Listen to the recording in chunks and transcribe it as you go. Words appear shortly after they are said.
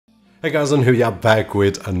Hey guys, and here we are back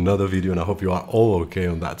with another video, and I hope you are all okay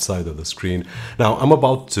on that side of the screen. Now, I'm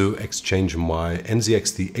about to exchange my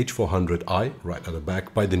NZXT H400i right at the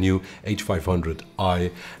back by the new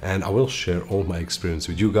H500i, and I will share all my experience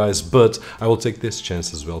with you guys, but I will take this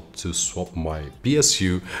chance as well to swap my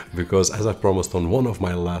PSU, because as I promised on one of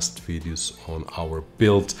my last videos on our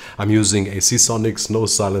build, I'm using a Seasonic Snow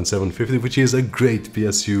Silent 750, which is a great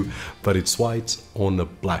PSU, but it's white on a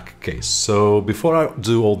black case. So before I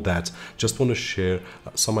do all that, just want to share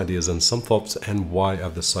some ideas and some thoughts and why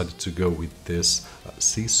I've decided to go with this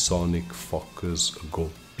Seasonic Focus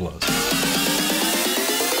Gold Plus.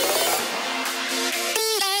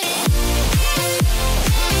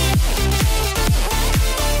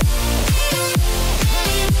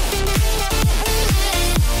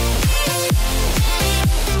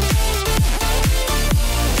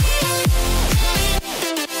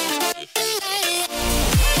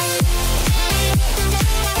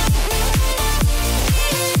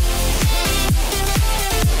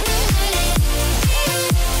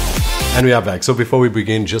 And we are back. So before we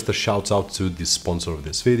begin, just a shout out to the sponsor of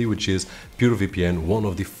this video, which is PureVPN, one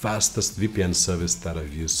of the fastest VPN service that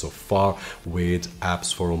I've used so far, with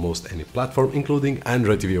apps for almost any platform, including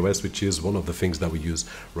Android tvOS, which is one of the things that we use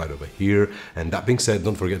right over here. And that being said,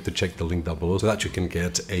 don't forget to check the link down below so that you can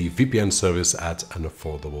get a VPN service at an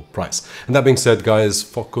affordable price. And that being said, guys,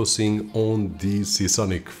 focusing on the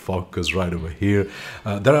Seasonic Focus right over here,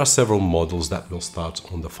 there are several models that will start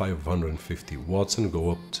on the 550 watts and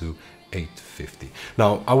go up to 850.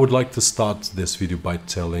 Now, I would like to start this video by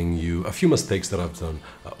telling you a few mistakes that I've done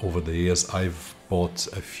over the years. I've bought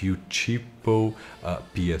a few cheapo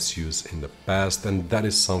PSUs in the past, and that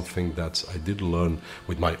is something that I did learn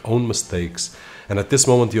with my own mistakes. And at this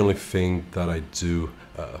moment, the only thing that I do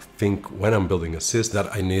think when I'm building a system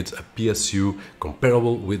that I need a PSU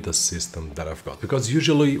comparable with the system that I've got, because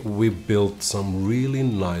usually we build some really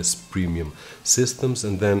nice premium systems,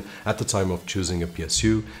 and then at the time of choosing a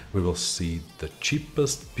PSU we will see the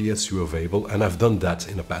cheapest PSU available, and I've done that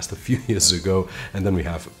in the past a few years ago, and then we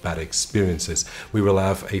have bad experiences. We will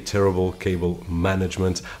have a terrible cable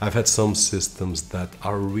management. I've had some systems that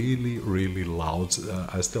are really loud.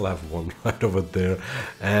 I still have one right over there,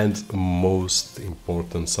 and most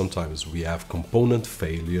important, sometimes we have component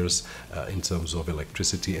failures in terms of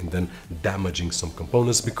electricity, and then damaging some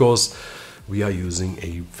components because we are using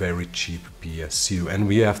a very cheap PSU, and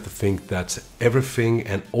we have to think that everything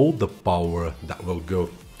and all the power that will go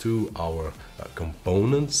to our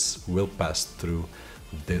components will pass through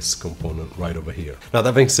this component right over here. Now,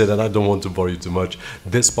 that being said, and I don't want to bore you too much,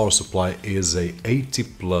 this power supply is a 80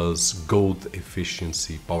 plus gold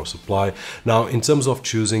efficiency power supply. Now, in terms of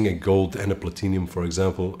choosing a gold and a platinum, for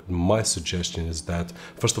example, my suggestion is that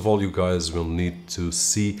first of all, you guys will need to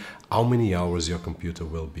see how many hours your computer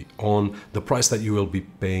will be on, the price that you will be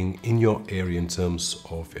paying in your area in terms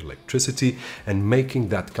of electricity, and making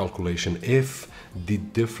that calculation. If the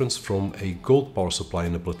difference from a gold power supply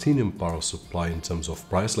and a platinum power supply in terms of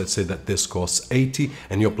price, let's say that this costs 80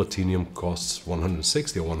 and your platinum costs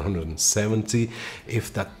 160 or 170,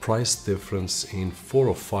 if that price difference in 4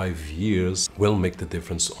 or 5 years will make the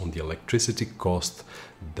difference on the electricity cost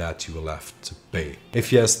that you will have to pay.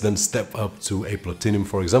 If yes, then step up to a platinum,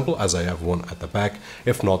 for example, as I have one at the back.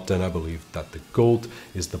 If not, then I believe that the gold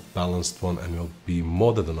is the balanced one and will be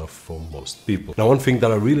more than enough for most people. Now, one thing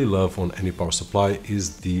that I really love on any power supply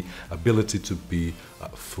is the ability to be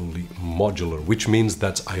fully modular, which means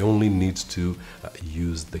that I only need to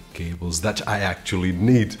use the cables that I actually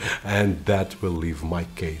need, and that will leave my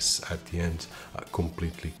case at the end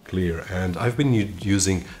completely clear. And I've been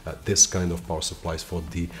using this kind of power supplies for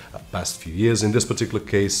the past few years. In this particular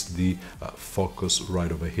case, the Focus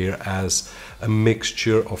right over here has a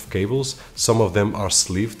mixture of cables. Some of them are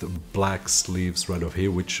sleeved, black sleeves right over here,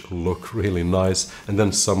 which look really nice, and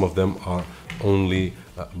then some of them are only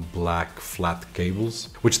black flat cables,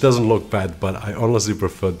 which doesn't look bad, but I honestly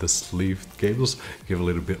prefer the sleeved cables, give a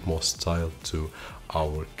little bit more style to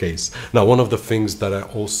our case. Now, one of the things that I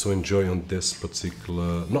also enjoy on this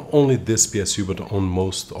particular, not only this PSU, but on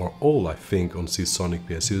most or all, I think, on Seasonic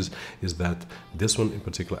PSUs, is that this one in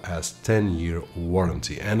particular has 10-year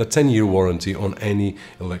warranty. And a 10-year warranty on any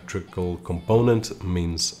electrical component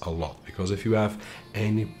means a lot, because if you have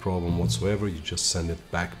any problem whatsoever, you just send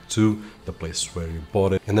it back to the place where you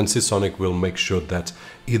bought it, and then Seasonic will make sure that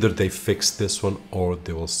either they fix this one or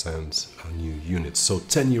they will send a new unit. So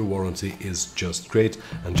 10-year warranty is just great,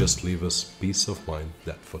 and just leave us peace of mind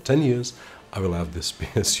that for 10 years I will have this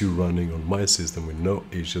PSU running on my system with no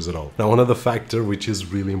issues at all. Now, another factor which is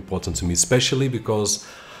really important to me, especially because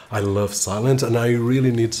I love silence, and I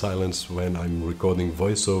really need silence when I'm recording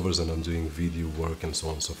voiceovers and I'm doing video work and so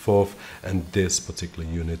on and so forth. And this particular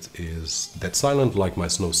unit is dead silent, like my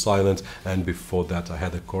Snow Silent. And before that, I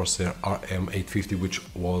had a Corsair RM850, which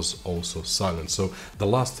was also silent. So the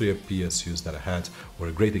last three PSUs that I had were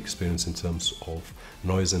a great experience in terms of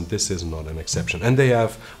noise, and this is not an exception. And they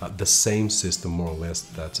have the same system more or less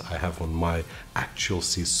that I have on my actual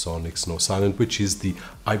Seasonic Snow Silent, which is the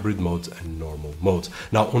hybrid mode and normal mode.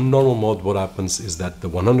 Now on normal mode, what happens is that the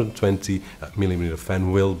 120mm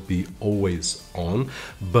fan will be always on,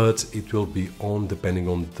 but it will be on depending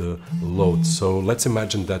on the load. So let's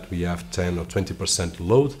imagine that we have 10 or 20%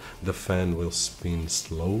 load. The fan will spin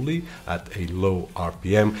slowly at a low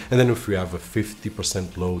RPM, and then if we have a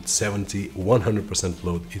 50% load, 70, 100%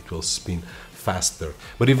 load, it will spin faster.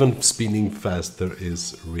 But even spinning faster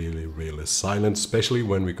is really silent, especially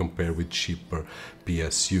when we compare with cheaper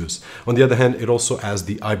PSUs. On the other hand, it also has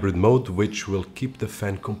the hybrid mode, which will keep the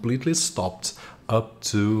fan completely stopped up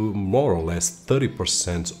to more or less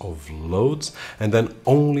 30% of loads, and then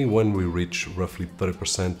only when we reach roughly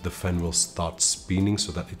 30% the fan will start spinning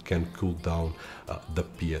so that it can cool down the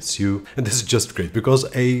PSU. And this is just great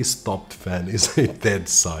because a stopped fan is a dead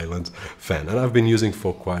silent fan, and I've been using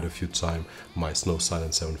for quite a few time my Snow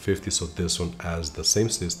Silent 750, so this one has the same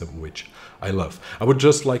system, which I love. I would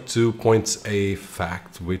just like to point a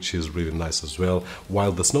fact which is really nice as well.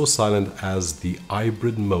 While the Snow Silent has the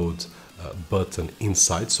hybrid mode button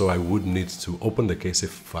inside, so I would need to open the case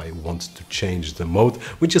if I want to change the mode,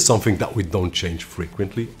 which is something that we don't change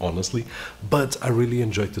frequently, honestly. But I really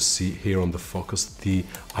enjoy to see here on the Focus the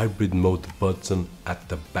hybrid mode button at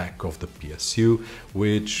the back of the PSU,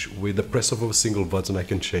 which with the press of a single button I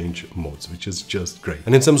can change modes, which is just great.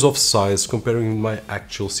 And in terms of size, comparing my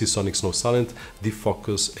actual Seasonic Snow Silent, the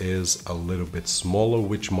Focus is a little bit smaller,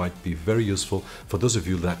 which might be very useful for those of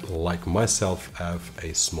you that, like myself, have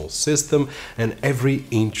a small system, and every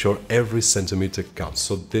inch or every centimeter counts.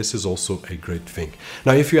 So this is also a great thing.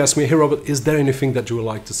 Now, if you ask me, hey Robert, is there anything that you would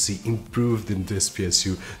like to see improved in this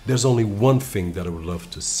PSU? There's only one thing that I would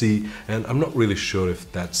love to see, and I'm not really sure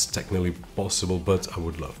if that's technically possible, but I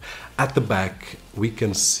would love. At the back, we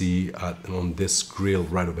can see on this grill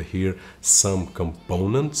right over here some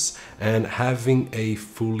components, and having a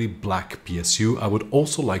fully black PSU, I would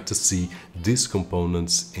also like to see these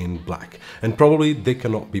components in black. And probably they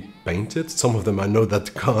cannot be painted, some of them I know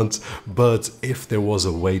that can't, but if there was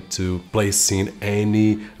a way to place in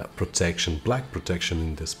any protection, black protection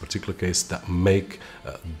in this particular case, that make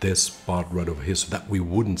this part right over here so that we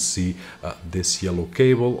wouldn't see this yellow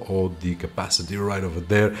cable or the capacity right over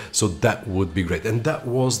there, so that would be great. And that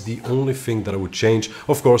was the only thing that I would change.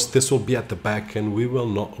 Of course, this will be at the back and we will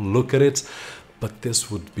not look at it, but this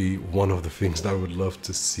would be one of the things that I would love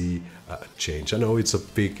to see change. I know it's a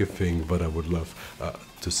big thing, but I would love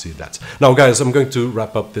to see that. Now guys, I'm going to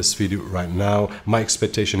wrap up this video right now. My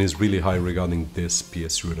expectation is really high regarding this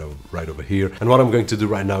PSU right over here, and what I'm going to do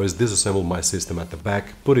right now is disassemble my system at the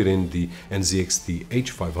back, put it in the NZXT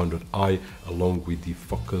H500i along with the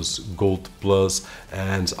Focus Gold Plus,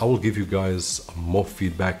 and I will give you guys more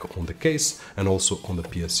feedback on the case and also on the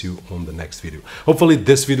PSU on the next video. Hopefully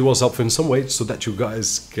this video was helpful in some way so that you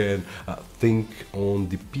guys can think on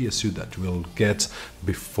the PSU that you will get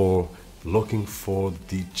before looking for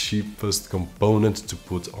the cheapest component to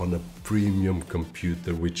put on a premium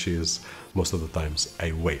computer, which is most of the times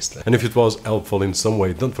a waste. And if it was helpful in some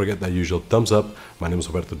way, don't forget that usual thumbs up. My name is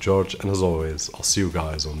Roberto George, and as always, I'll see you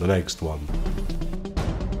guys on the next one.